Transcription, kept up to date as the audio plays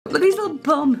Look at these little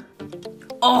bum.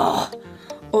 Oh,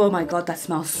 oh my God, that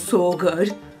smells so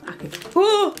good. Okay.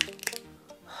 Oh.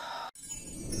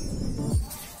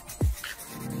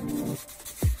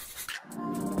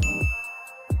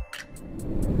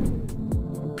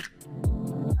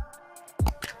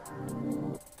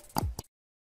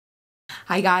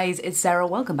 Hi guys, it's Sarah.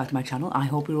 Welcome back to my channel. I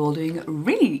hope you're all doing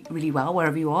really well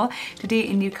wherever you are. Today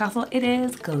in Newcastle it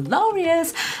is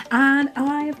glorious and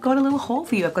I've got a little haul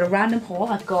for you. I've got a random haul.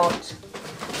 I've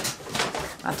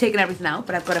taken everything out,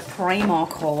 but I've got a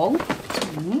Primark haul.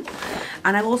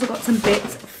 And I've also got some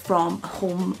bits from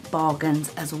Home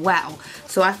Bargains as well.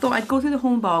 So I thought I'd go through the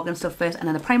Home Bargain stuff first and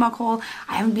then the Primark haul.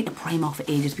 I haven't been to Primark for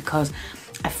ages because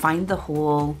I find the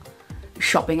whole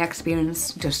shopping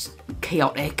experience just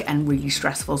chaotic and really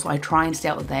stressful, so I try and stay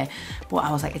out of there. But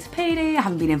I was like, it's payday, I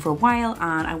haven't been in for a while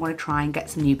and I want to try and get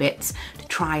some new bits to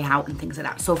try out and things like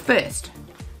that. So first,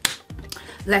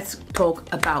 let's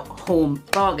talk about Home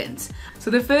Bargains.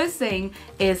 So the first thing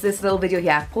is this little video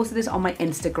here. I posted this on my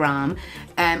Instagram.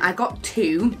 I got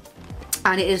two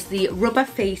and it is the rubber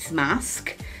face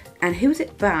mask. And who's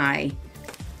it by?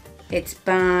 It's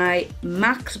by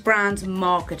Max Brands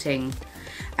Marketing.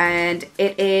 And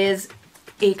it is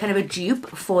a kind of a dupe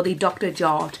for the Dr.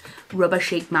 Jart rubber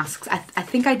sheet masks. I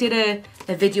think I did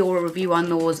a video or a review on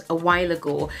those a while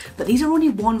ago, but these are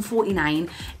only $1.49.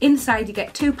 Inside you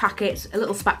get 2 packets, a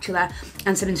little spatula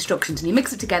and some instructions, and you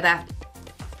mix it together.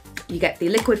 You get the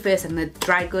liquid first and the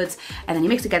dry goods, and then you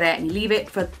mix it together and you leave it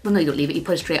for, well no you don't leave it, you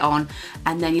put it straight on,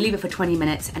 and then you leave it for 20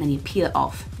 minutes and then you peel it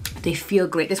off. They feel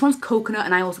great. This one's coconut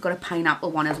and I also got a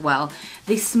pineapple one as well.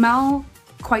 They smell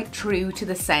quite true to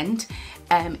the scent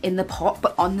in the pot,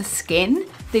 but on the skin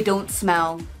they don't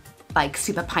smell like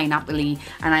super pineapple-y,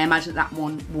 and I imagine that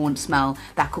one won't smell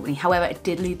that coconut. However, it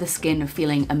did leave the skin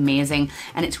feeling amazing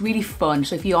and it's really fun.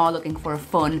 So if you are looking for a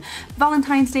fun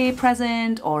Valentine's Day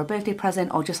present or a birthday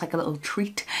present or just like a little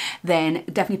treat, then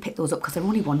definitely pick those up because they're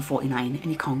only $1.49 and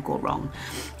you can't go wrong.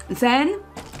 Then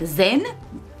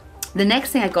the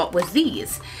next thing I got was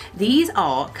these. These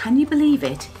are, can you believe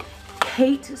it,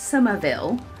 Kate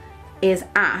Somerville is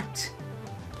at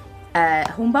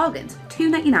Home Bargains,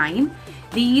 $2.99.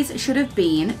 These should have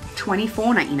been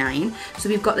 $24.99. So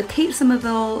we've got the Kate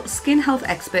Somerville Skin Health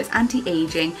Experts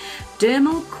Anti-Aging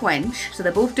Dermal Quench. So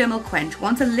they're both Dermal Quench.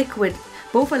 One's a liquid,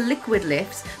 both are liquid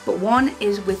lifts, but one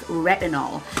is with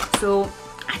retinol. So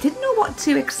I didn't know what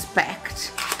to expect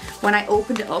when I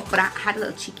opened it up, but I had a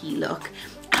little cheeky look.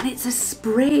 And it's a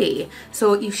spray.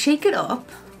 So you shake it up.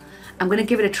 I'm going to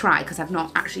give it a try because I've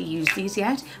not actually used these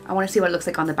yet. I want to see what it looks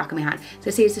like on the back of my hand. So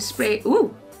it says to spray,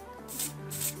 ooh.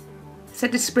 It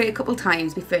said to spray a couple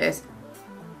times before.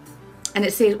 And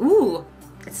it says, ooh,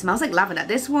 it smells like lavender.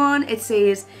 This one, it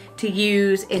says to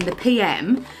use in the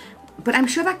PM, but I'm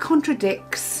sure that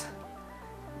contradicts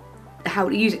how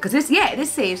to use it. Because this, yeah,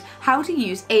 this says how to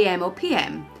use AM or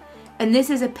PM. And this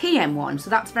is a PM one,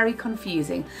 so that's very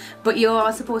confusing. But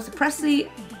you're supposed to press the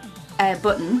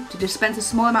button to dispense a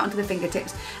small amount onto the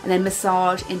fingertips and then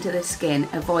massage into the skin,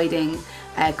 avoiding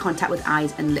contact with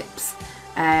eyes and lips.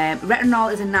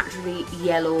 Retinol is a naturally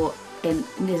yellow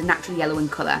in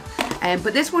colour,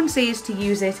 but this one says to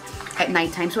use it at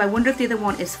night time. So I wonder if the other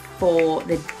one is for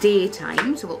the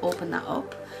daytime. So we'll open that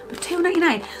up. But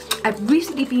 $2.99. I've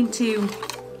recently been to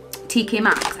TK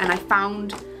Maxx and I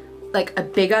found like a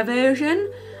bigger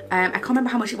version. I can't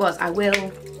remember how much it was. I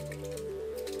will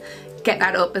get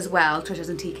that up as well, Treasures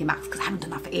and TK Maxx, because I haven't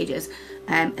done that for ages.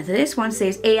 This one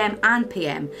says AM and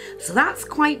PM, so that's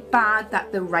quite bad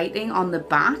that the writing on the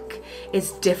back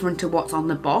is different to what's on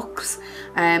the box.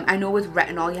 I know with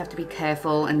retinol you have to be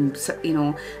careful and, you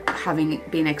know, having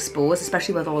been exposed,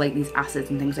 especially with all like these acids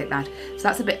and things like that, so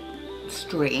that's a bit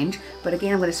strange. But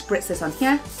again, I'm going to spritz this on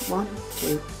here. 1,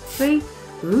 2, 3.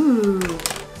 Ooh,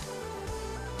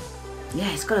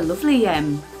 yeah, it's got a lovely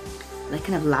like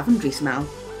kind of lavendary smell.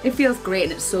 It feels great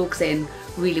and it soaks in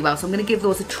really well, so I'm going to give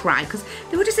those a try because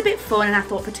they were just a bit fun and I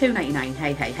thought for $2.99,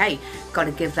 hey,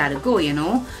 gotta give that a go, you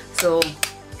know. So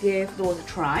give those a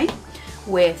try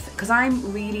with, because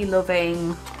I'm really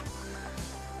loving,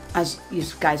 as you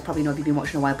guys probably know if you've been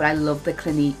watching a while, but I love the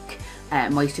Clinique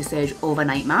Moisture Surge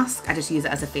Overnight Mask. I just use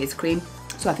it as a face cream,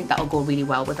 so I think that'll go really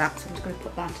well with that. So I'm just going to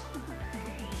put that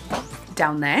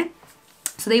down there.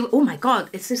 So they, oh my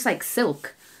god, it's just like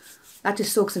silk. That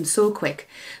just soaks in so quick.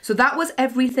 So that was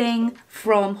everything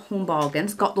from Home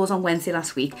Bargains. Got those on Wednesday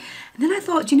last week. And then I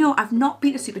thought, you know, I've not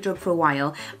been to Superdrug for a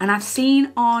while. And I've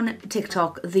seen on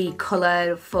TikTok the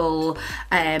colourful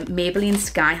Maybelline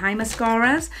Sky High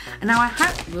mascaras. And now I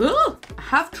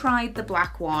have tried the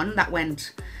black one that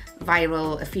went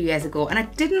viral a few years ago. And I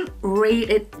didn't rate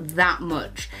it that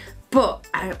much. but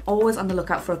I'm always on the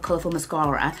lookout for a colourful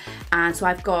mascara, and so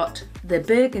I've got the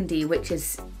burgundy, which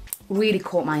is really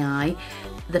caught my eye,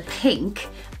 the pink,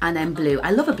 and then blue.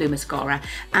 I love a blue mascara,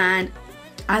 and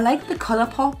I like the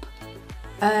Colourpop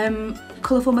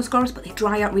colourful mascaras, but they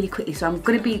dry out really quickly, so I'm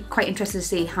going to be quite interested to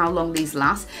see how long these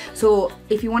last. So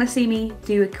if you want to see me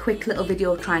do a quick little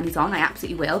video trying these on, I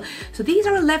absolutely will. So these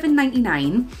are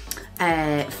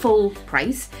 $11.99 full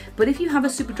price, but if you have a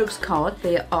Superdrug's card,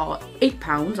 they are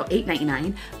 £8 or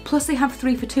 $8.99, plus they have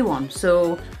 3 for 2 on,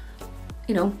 so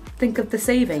you know, think of the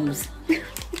savings.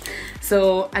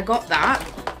 So I got that.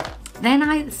 Then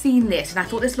I seen this and I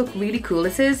thought this looked really cool.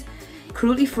 This is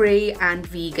cruelty free and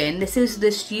vegan. This is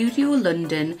the Studio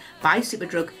London by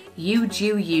Superdrug You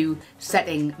Dew You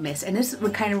setting mist, and this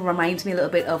kind of reminds me a little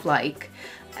bit of like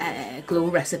Glow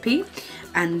Recipe,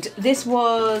 and this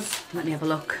was, let me have a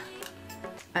look,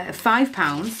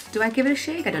 £5. Do I give it a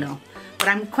shake? I don't know, but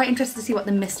I'm quite interested to see what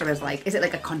the mister is like. Is it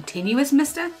like a continuous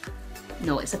mister?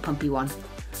 No, it's a pumpy one.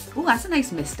 Oh, that's a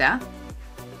nice mister.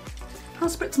 I'll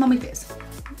spritz some on my face.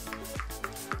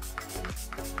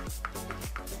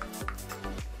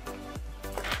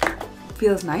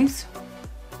 Feels nice.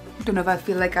 Don't know if I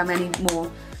feel like I'm any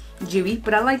more dewy,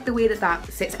 but I like the way that that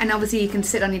sits, and obviously you can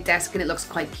sit on your desk and it looks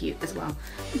quite cute as well.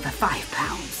 For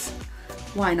 £5,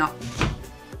 why not?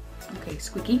 Okay,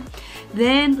 squeaky.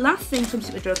 Then last thing from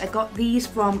Superdrug, I got these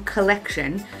from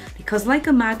Collection, because like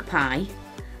a magpie,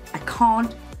 I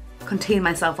can't contain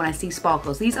myself when I see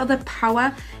sparkles. These are the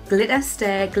Power Glitter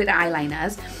Stare Glitter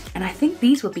Eyeliners, and I think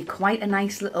these would be quite a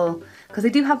nice little, because they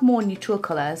do have more neutral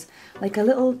colours, like a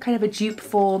little kind of a dupe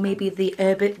for maybe the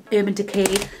Urban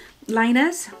Decay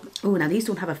liners. Oh, now these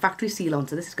don't have a factory seal on,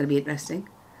 so this is going to be interesting.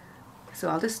 So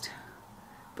I'll just,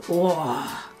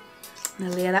 oh, I'm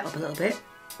going to layer that up a little bit.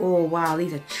 Oh wow,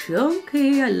 these are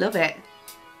chunky, I love it.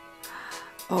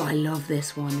 Oh, I love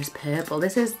this one, this purple.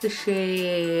 This is the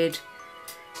shade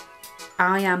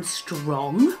I Am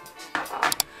Strong.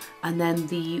 And then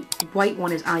the white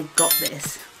one is I Got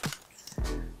This.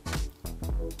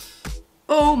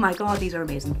 Oh my god, these are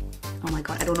amazing. Oh my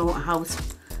god, I don't know what house.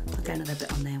 I'll get another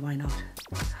bit on there, why not?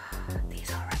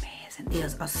 These are amazing.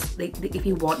 These are, if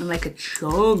you want them like a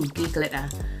chunky glitter,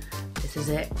 this is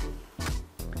it.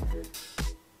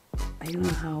 I don't know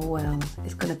how well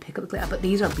it's going to pick up the glitter, but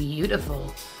these are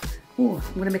beautiful. Oh,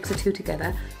 I'm going to mix the two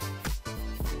together.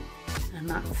 And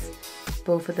that's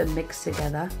both of them mixed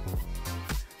together.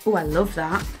 Oh, I love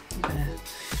that. I'm going to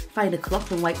find a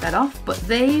cloth and wipe that off. But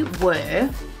they were...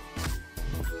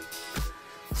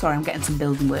 Sorry, I'm getting some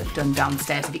building work done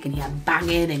downstairs, if you can hear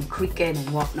banging and creaking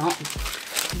and whatnot.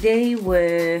 They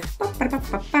were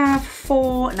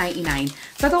 $4.99.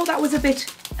 So I thought that was a bit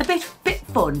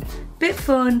fun,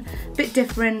 bit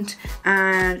different,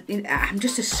 and I'm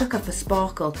just a sucker for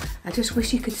sparkle. I just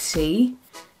wish you could see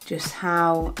just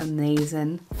how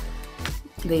amazing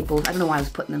they both, I don't know why I was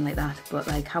putting them like that, but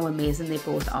like how amazing they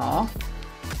both are,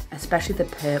 especially the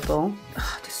purple.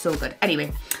 Oh, just so good.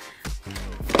 Anyway, do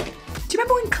you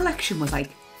remember when Collection was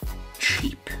like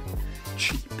cheap?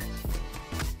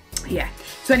 Yeah.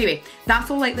 So anyway, that's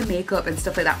all like the makeup and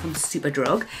stuff like that from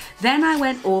Superdrug. Then I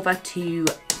went over to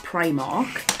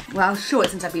Primark. Well, I'll show it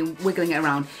since I've been wiggling it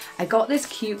around. I got this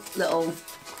cute little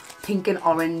pink and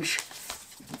orange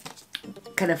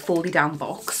kind of foldy down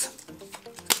box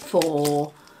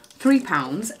for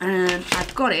 £3, and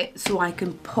I've got it so I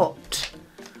can put,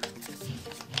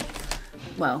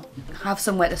 well, have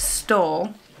somewhere to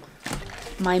store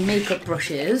my makeup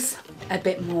brushes a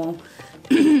bit more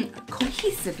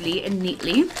cohesively and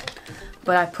neatly,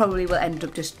 but I probably will end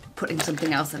up just putting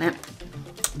something else in it,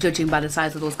 judging by the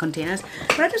size of those containers.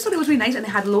 But I just thought it was really nice, and they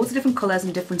had loads of different colours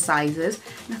and different sizes,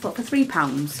 and I thought for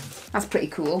 £3, that's pretty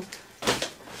cool.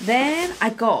 Then I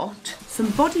got some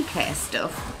body care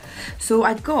stuff. So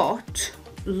I got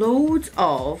loads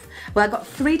of, well, I got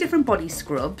 3 different body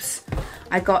scrubs.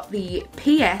 I got the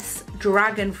PS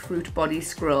Dragon Fruit Body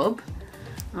Scrub.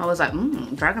 I was like,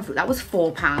 dragon fruit, that was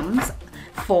 £4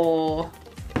 for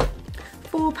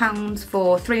 £4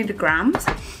 for 300 grams.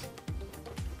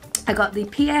 I got the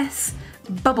PS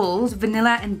Bubbles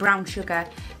Vanilla and Brown Sugar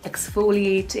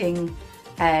Exfoliating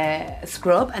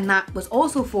scrub, and that was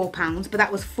also £4, but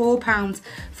that was £4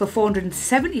 for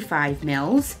 475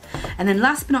 mils. And then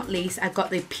last but not least, I got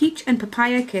the Peach and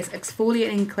Papaya Kiss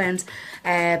Exfoliating Cleanse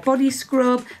Body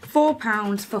Scrub,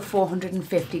 £4 for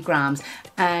 450 grams.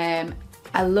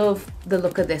 I love the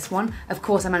look of this one. Of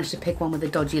course, I managed to pick one with a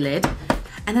dodgy lid.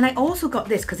 And then I also got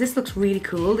this, because this looks really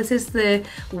cool. This is the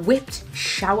Whipped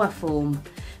Shower Foam.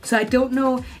 So I don't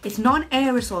know, it's not an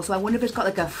aerosol, so I wonder if it's got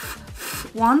like a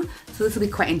one. So this will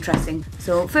be quite interesting.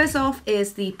 So first off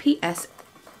is the PS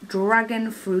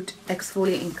Dragon Fruit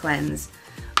Exfoliating Cleanse.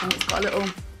 And it's got a little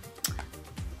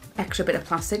extra bit of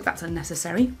plastic, that's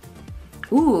unnecessary.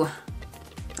 Ooh,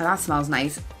 that smells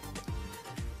nice.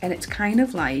 And it's kind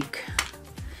of like,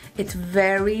 it's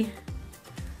very,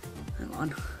 hang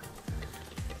on.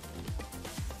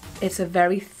 It's a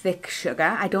very thick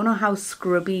sugar. I don't know how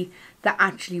scrubby that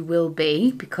actually will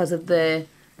be because of the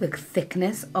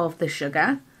thickness of the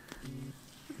sugar.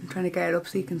 I'm trying to get it up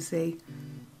so you can see.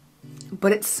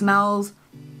 But it smells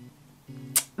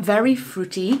very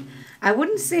fruity. I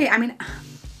wouldn't say, I mean,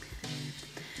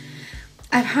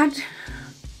 I've had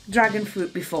dragon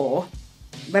fruit before,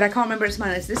 but I can't remember it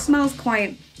smelling. This smells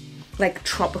quite like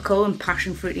tropical and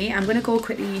passion fruity. I'm gonna go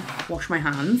quickly wash my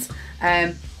hands.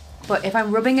 But if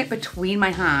I'm rubbing it between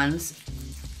my hands,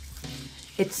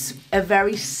 it's a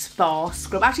very sparse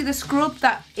scrub. Actually, the scrub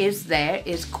that is there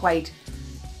is quite,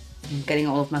 I'm getting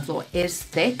all over my floor, is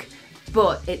thick,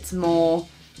 but it's more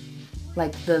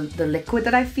like the liquid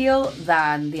that I feel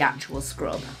than the actual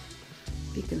scrub.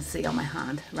 You can see on my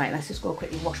hand. Right, let's just go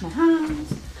quickly wash my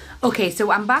hands. Okay,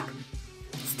 so I'm back.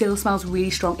 Still smells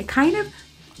really strong. It kind of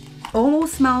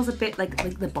almost smells a bit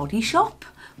like the Body Shop.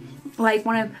 Like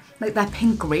one of, like that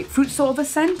pink grapefruit sort of a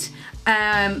scent.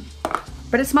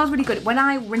 But it smells really good. When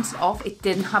I rinsed it off, it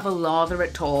didn't have a lather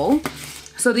at all.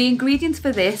 So the ingredients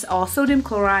for this are sodium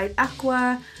chloride,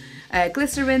 aqua,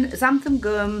 glycerin, xanthan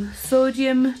gum,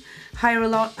 sodium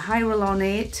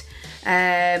hyaluronate,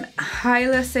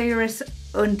 Hyloceras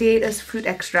undatus fruit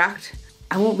extract.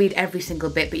 I won't read every single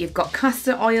bit, but you've got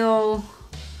castor oil,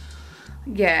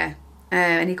 yeah,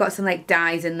 and you've got some like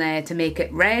dyes in there to make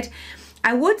it red.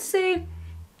 I would say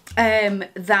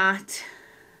that,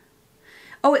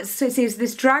 oh, it says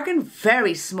this dragon,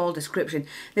 very small description,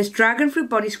 this dragon fruit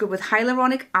body scrub with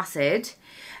hyaluronic acid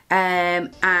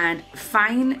and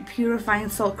fine purifying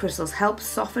salt crystals helps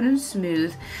soften and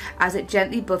smooth as it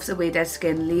gently buffs away dead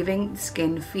skin, leaving the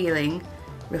skin feeling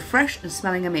refreshed and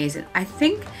smelling amazing. I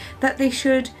think that they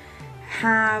should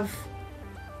have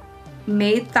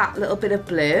made that little bit of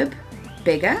blurb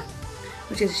bigger,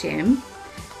 which is a shame.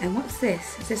 And what's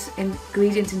this? Is this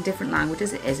ingredients in different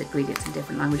languages? It is ingredients in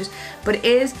different languages, but it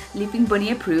is Leaping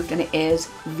Bunny approved and it is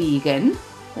vegan,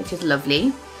 which is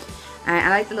lovely. I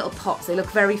like the little pots, they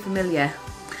look very familiar,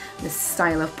 this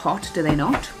style of pot, do they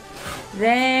not?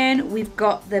 Then we've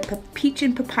got the Peach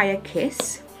and Papaya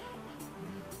Kiss.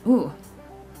 Ooh,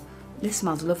 this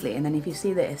smells lovely. And then if you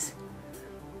see this,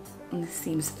 this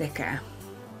seems thicker.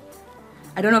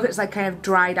 I don't know if it's like kind of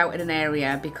dried out in an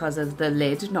area because of the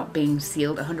lid not being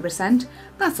sealed 100%.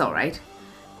 That's all right.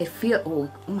 It feels, oh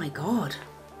my God.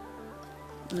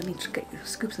 Let me get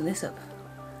scoops of this up.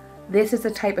 This is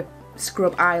the type of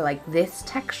scrub I like. This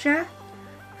texture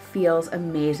feels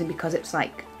amazing because it's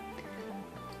like,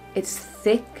 it's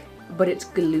thick, but it's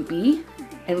gloopy.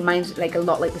 It reminds like a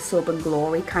lot like the Soap and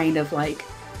Glory kind of like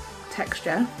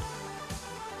texture.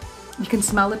 You can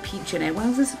smell the peach in it. What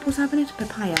else is supposed to have in it?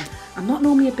 Papaya. I'm not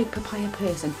normally a big papaya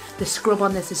person. The scrub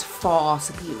on this is far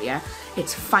superior.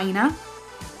 It's finer.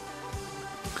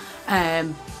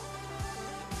 And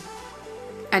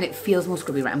it feels more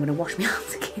scrubby. Right, I'm going to wash my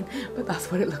hands again, but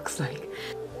that's what it looks like.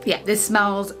 Yeah, this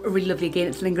smells really lovely again.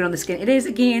 It's lingering on the skin. It is,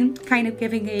 again, kind of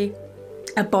giving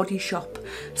a Body Shop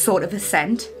sort of a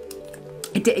scent.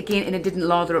 It did, again, and it didn't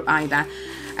lather up either,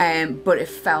 but it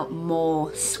felt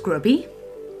more scrubby.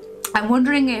 I'm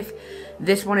wondering if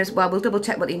this one is, well, we'll double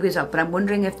check what the ingredients are, but I'm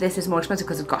wondering if this is more expensive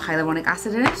because it's got hyaluronic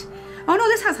acid in it. Oh no,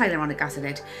 this has hyaluronic acid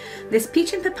in it. This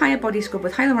Peach and Papaya Body Scrub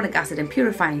with hyaluronic acid and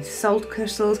purifying salt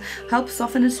crystals helps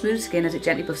soften and smooth skin as it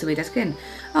gently buffs away dead skin.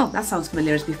 Oh, that sounds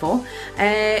familiar as before.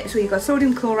 So you've got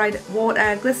sodium chloride,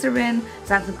 water, glycerin,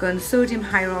 xanthan gum, sodium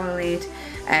hyaluronate,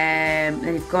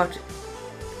 then you've got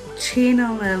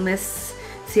Chainalnus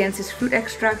Ciensis fruit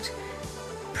extract,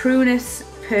 Prunus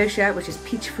Persia, which is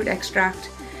peach fruit extract.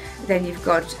 Then you've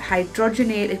got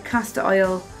hydrogenated castor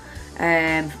oil,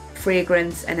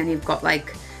 fragrance, and then you've got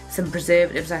like some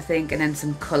preservatives, I think, and then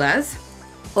some colours.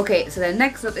 Okay, so then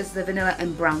next up is the vanilla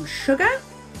and brown sugar.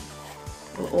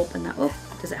 We'll open that up.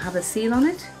 Does it have a seal on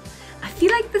it? I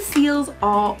feel like the seals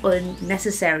are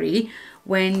unnecessary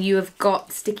when you have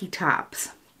got sticky tabs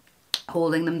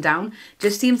holding them down.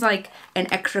 Just seems like an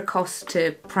extra cost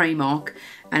to Primark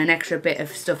and an extra bit of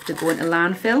stuff to go into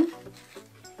landfill,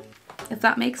 if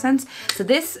that makes sense. So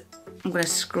this, I'm going to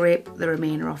scrape the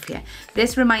remainder off here.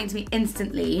 This reminds me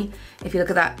instantly, if you look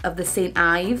at that, of the St.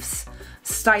 Ives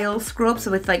style scrub,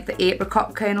 so with like the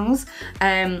apricot kernels.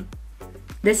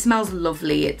 This smells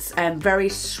lovely. It's very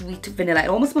sweet vanilla. It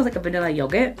almost smells like a vanilla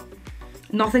yogurt.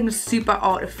 Nothing super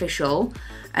artificial.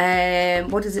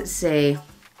 What does it say?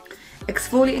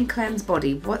 Exfoliate and cleanse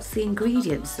body. What's the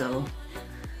ingredients though?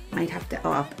 Might have to,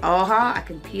 I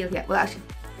can peel here. Well, actually,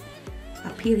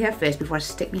 I'll peel here first before I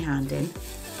stick my hand in.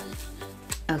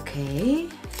 Okay.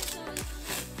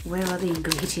 Where are the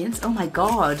ingredients? Oh my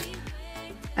god.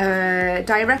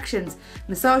 Directions.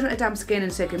 Massage onto damp skin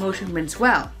and circular motion, rinse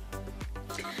well.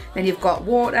 Then you've got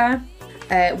water,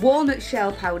 walnut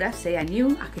shell powder. See, I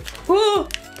knew I could. Oh!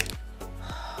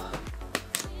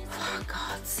 For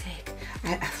God's sake.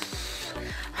 My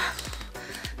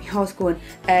heart's going.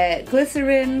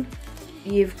 Glycerin.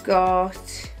 You've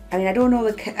got. I mean, I don't know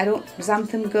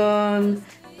xanthan gum.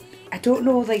 I don't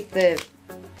know like the.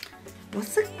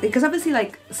 What's the, because obviously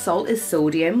like salt is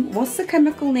sodium. What's the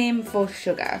chemical name for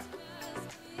sugar?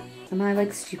 Am I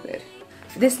like stupid?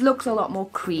 This looks a lot more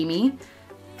creamy.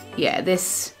 Yeah,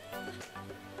 this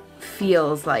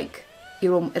feels like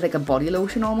like a body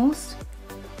lotion almost.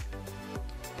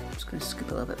 I'm just gonna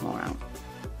scoop a little bit more out.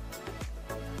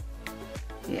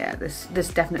 Yeah, this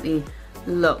definitely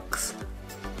looks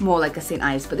more like a St.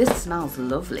 Ives, but this smells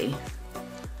lovely.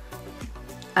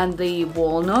 And the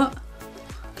walnut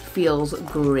feels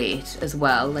great as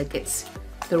well. Like it's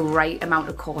the right amount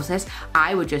of coarseness.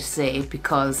 I would just say,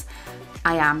 because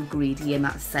I am greedy in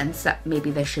that sense, that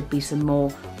maybe there should be some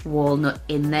more walnut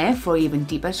in there for even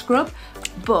deeper scrub.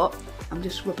 But I'm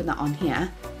just rubbing that on here.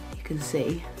 You can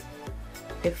see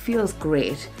it feels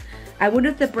great. I wonder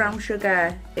if the brown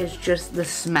sugar is just the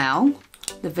smell,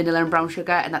 the vanilla and brown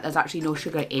sugar, and that there's actually no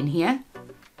sugar in here.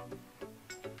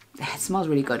 It smells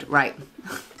really good. Right.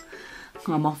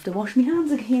 I'm off to wash my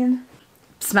hands again.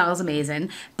 Smells amazing,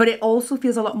 but it also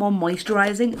feels a lot more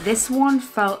moisturizing. This one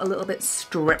felt a little bit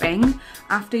stripping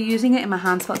after using it, and my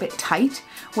hands felt a bit tight,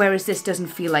 whereas this doesn't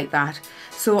feel like that.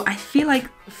 So I feel like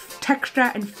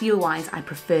texture and feel wise, I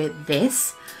prefer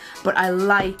this, but I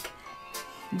like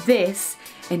this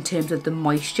in terms of the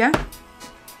moisture.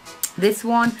 This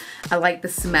one, I like the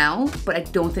smell, but I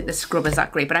don't think the scrub is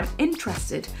that great, but I'm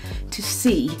interested to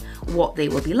see what they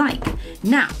will be like.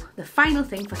 Now, the final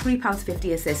thing for £3.50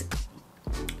 is this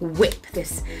whip,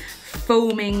 this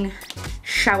foaming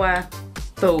shower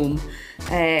foam.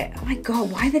 Oh my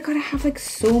god, why they gotta have like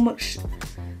so much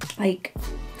like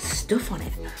stuff on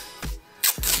it?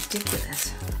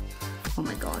 Ridiculous. Oh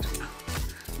my god.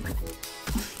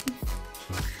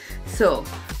 So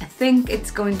I think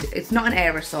it's not an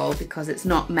aerosol because it's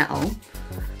not metal.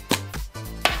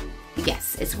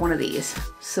 Yes, it's one of these.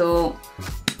 So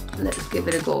let's give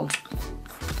it a go.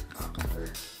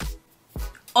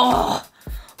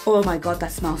 Oh my god,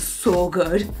 that smells so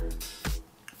good.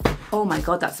 Oh my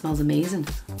god, that smells amazing.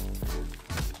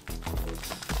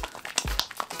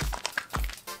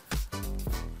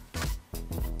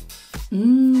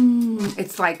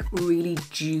 It's like really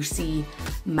juicy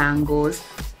mangoes.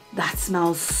 That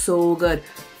smells so good.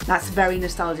 That's very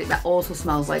nostalgic. That also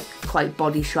smells like quite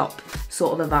Body Shop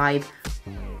sort of a vibe.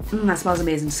 That smells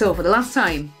amazing. So for the last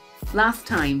time,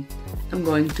 I'm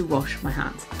going to wash my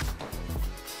hands.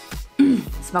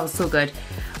 It smells so good.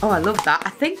 Oh, I love that. I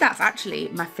think that's actually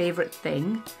my favourite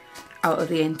thing out of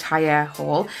the entire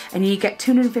haul. And you get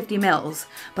 250 mils,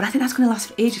 but I think that's going to last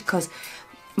for ages because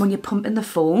when you're pumping the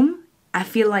foam, I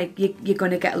feel like you're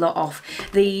going to get a lot off.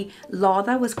 The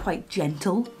lather was quite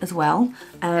gentle as well.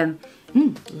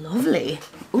 Lovely.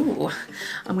 Ooh,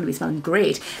 I'm going to be smelling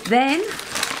great. Then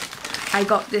I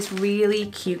got this really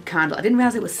cute candle. I didn't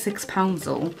realise it was £6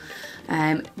 though.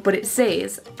 But it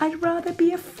says, I'd rather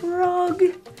be a frog.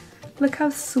 Look how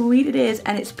sweet it is.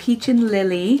 And it's peach and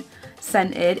lily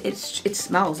scented. It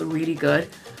smells really good.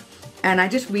 And I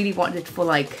just really wanted it for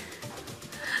like,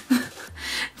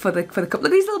 for the cup. Look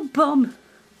at these little bum.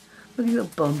 Look at these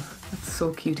little bum. That's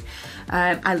so cute.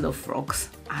 I love frogs.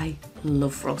 I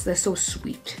love frogs. They're so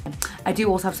sweet. I do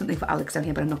also have something for Alex down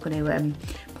here, but I'm not going to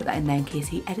put that in there in case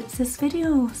he edits this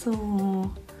video.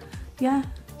 So, yeah.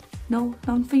 No,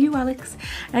 none for you, Alex.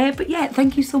 But yeah,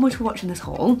 thank you so much for watching this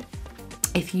haul.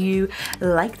 If you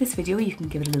like this video, you can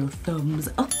give it a little thumbs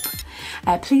up.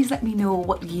 Please let me know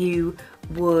what you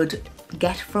would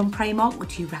get from Primark.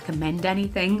 Would you recommend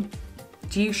anything?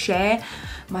 Do you share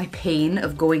my pain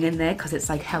of going in there because it's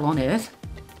like hell on earth?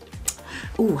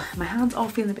 Ooh, my hands are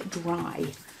feeling a bit dry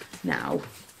now.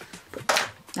 But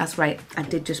that's right, I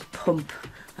did just pump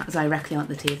that directly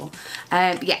onto the table.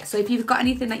 Yeah, so if you've got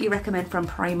anything that you recommend from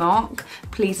Primark,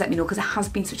 please let me know because it has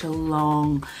been such a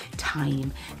long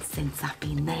time since I've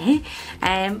been there.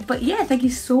 But yeah, thank you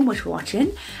so much for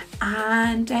watching.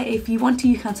 And if you want to,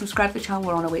 you can subscribe to the channel.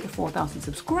 We're on our way to 4,000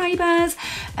 subscribers.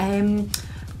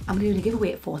 I'm doing a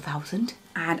giveaway at 4,000,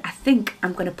 and I think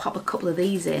I'm going to pop a couple of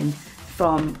these in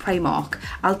from Primark.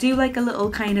 I'll do like a little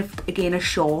kind of, again, a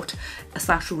short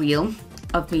 / reel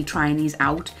of me trying these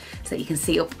out so that you can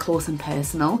see up close and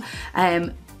personal.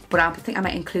 But I think I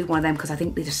might include one of them because I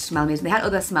think they just smell amazing. They had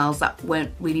other smells that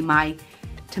weren't really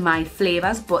to my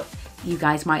flavours, but you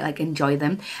guys might like enjoy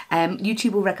them.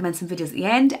 YouTube will recommend some videos at the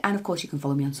end, and of course you can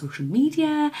follow me on social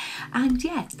media. And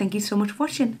yeah, thank you so much for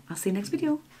watching. I'll see you next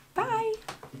video. Bye.